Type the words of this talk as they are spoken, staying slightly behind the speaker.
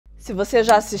Se você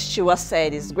já assistiu as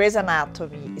séries Grey's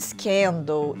Anatomy,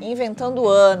 Scandal, Inventando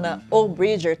Anna ou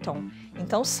Bridgerton,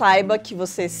 então saiba que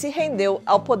você se rendeu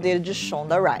ao poder de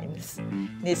Shonda Rhimes.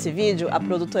 Nesse vídeo, a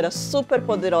produtora super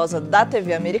poderosa da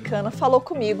TV americana falou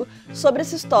comigo sobre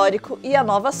esse histórico e a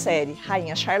nova série,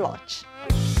 Rainha Charlotte.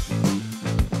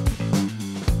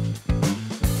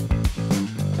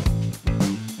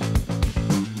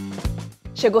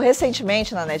 Chegou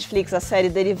recentemente na Netflix a série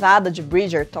derivada de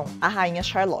Bridgerton, a Rainha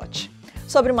Charlotte,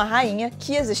 sobre uma rainha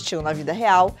que existiu na vida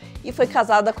real e foi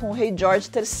casada com o rei George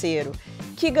III,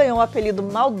 que ganhou o apelido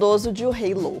maldoso de o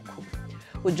Rei Louco.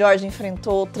 O George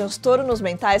enfrentou transtornos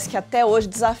mentais que até hoje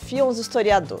desafiam os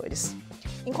historiadores,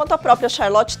 enquanto a própria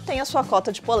Charlotte tem a sua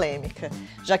cota de polêmica,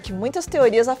 já que muitas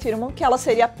teorias afirmam que ela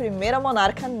seria a primeira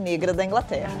monarca negra da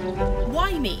Inglaterra.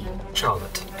 Why me?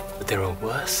 Charlotte, but there are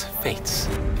worse fates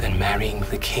than marrying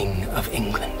the King of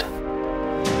England.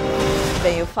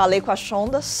 Bem, eu falei com a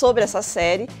Shonda sobre essa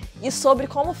série e sobre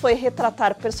como foi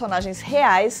retratar personagens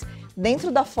reais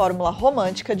dentro da fórmula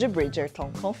romântica de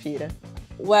Bridgerton. Confira.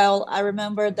 Well, I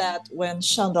remember that when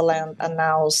Shonda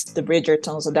announced the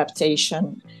Bridgerton's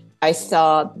adaptation, I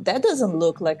thought that doesn't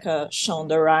look like a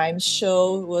Shonda Rhimes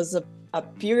show. It was a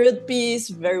period piece,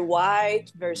 very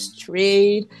white, very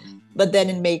straight, but then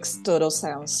it makes total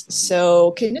sense.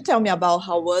 So can you tell me about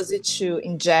how was it to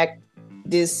inject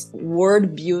this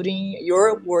word building,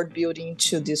 your word building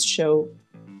to this show?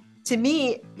 To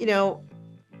me, you know,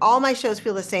 all my shows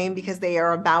feel the same because they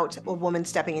are about a woman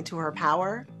stepping into her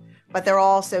power, but they're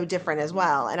all so different as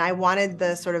well. And I wanted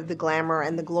the sort of the glamour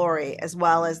and the glory as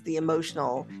well as the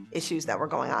emotional issues that were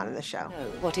going on in the show.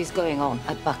 What is going on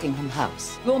at Buckingham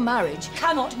House? Your marriage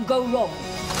cannot go wrong.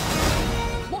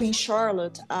 Queen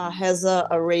Charlotte has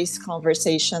a race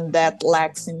conversation that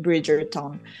lacks in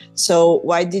Bridgerton. So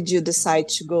why did you decide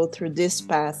to go through this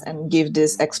path and give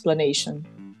this explanation?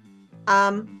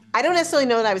 I don't necessarily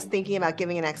know that I was thinking about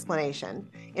giving an explanation.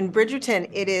 In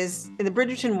Bridgerton, in the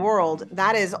Bridgerton world,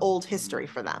 that is old history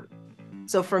for them.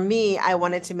 So for me, I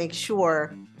wanted to make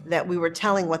sure that we were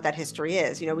telling what that history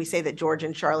is. You know, we say that George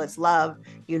and Charlotte's love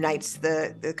unites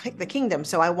the kingdom.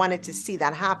 So I wanted to see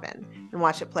that happen and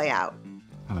watch it play out.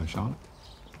 Hello, Charlotte.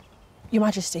 Your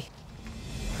Majesty.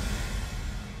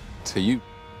 To you,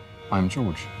 I'm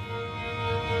George.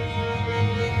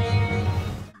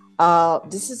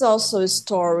 This is also a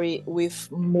story with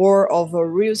more of a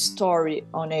real story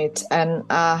on it. And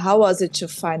how was it to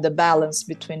find the balance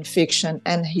between fiction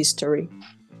and history?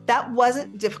 That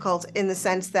wasn't difficult in the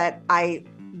sense that I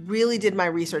really did my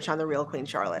research on the real Queen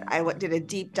Charlotte. I did a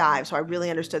deep dive, so I really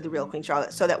understood the real Queen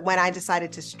Charlotte, so that when I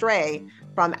decided to stray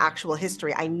from actual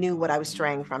history, I knew what I was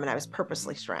straying from, and I was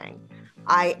purposely straying.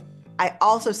 I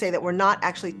also say that we're not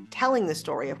actually telling the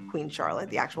story of Queen Charlotte,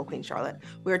 the actual Queen Charlotte.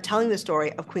 We are telling the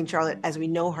story of Queen Charlotte as we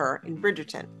know her in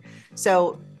Bridgerton.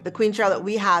 So the Queen Charlotte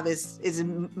we have is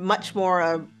much more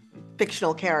a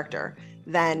fictional character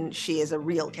than she is a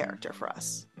real character for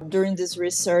us. During this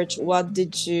research,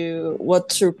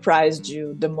 what surprised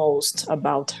you the most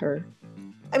about her?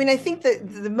 I mean, I think that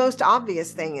the most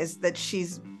obvious thing is that she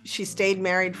stayed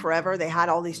married forever. They had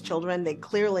all these children. They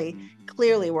clearly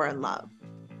were in love.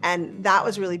 And that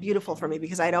was really beautiful for me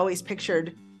because I'd always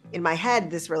pictured in my head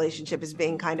this relationship as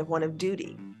being kind of one of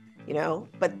duty, you know,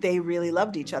 but they really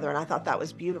loved each other. And I thought that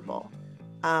was beautiful.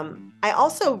 I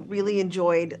also really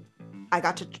enjoyed, I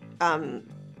got to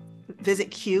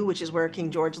visit Kew, which is where King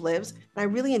George lives. And I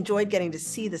really enjoyed getting to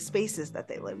see the spaces that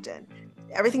they lived in.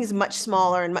 Everything is much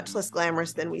smaller and much less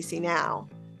glamorous than we see now,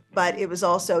 but it was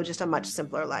also just a much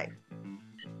simpler life.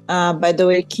 By the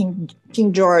way, King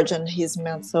George and his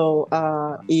mental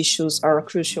issues are a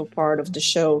crucial part of the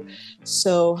show.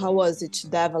 So how was it to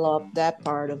develop that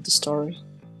part of the story?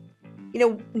 You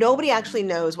know, nobody actually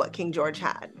knows what King George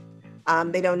had.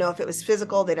 They don't know if it was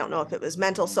physical. They don't know if it was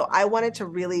mental. So I wanted to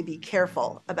really be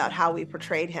careful about how we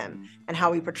portrayed him and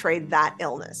how we portrayed that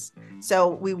illness. So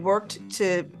we worked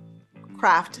to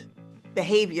craft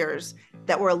behaviors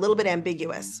that were a little bit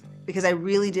ambiguous, because I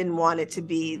really didn't want it to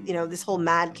be, you know, this whole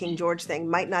mad King George thing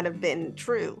might not have been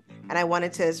true. And I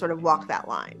wanted to sort of walk that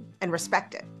line and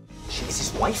respect it. She is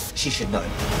his wife. She should know.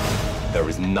 There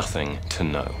is nothing to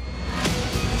know.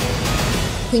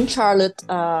 Queen Charlotte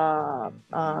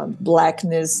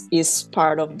blackness is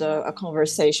part of a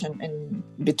conversation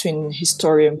between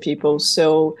historian people.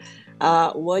 So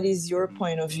what is your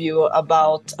point of view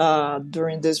about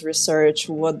during this research?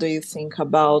 What do you think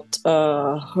about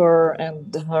her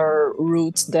and her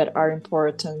roots that are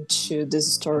important to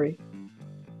this story?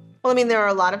 Well, I mean, there are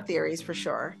a lot of theories for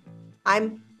sure.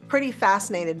 I'm pretty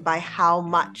fascinated by how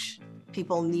much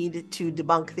people need to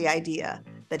debunk the idea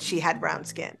that she had brown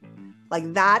skin.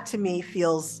 Like that to me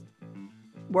feels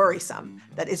worrisome.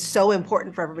 That is so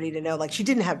important for everybody to know. Like she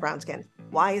didn't have brown skin.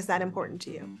 Why is that important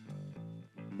to you?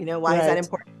 You know, why is that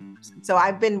important? So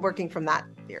I've been working from that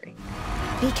theory.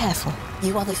 Be careful.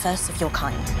 You are the first of your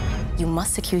kind. You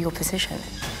must secure your position.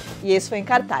 E esse foi em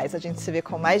Cartaz. A gente se vê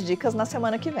com mais dicas na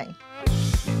semana que vem.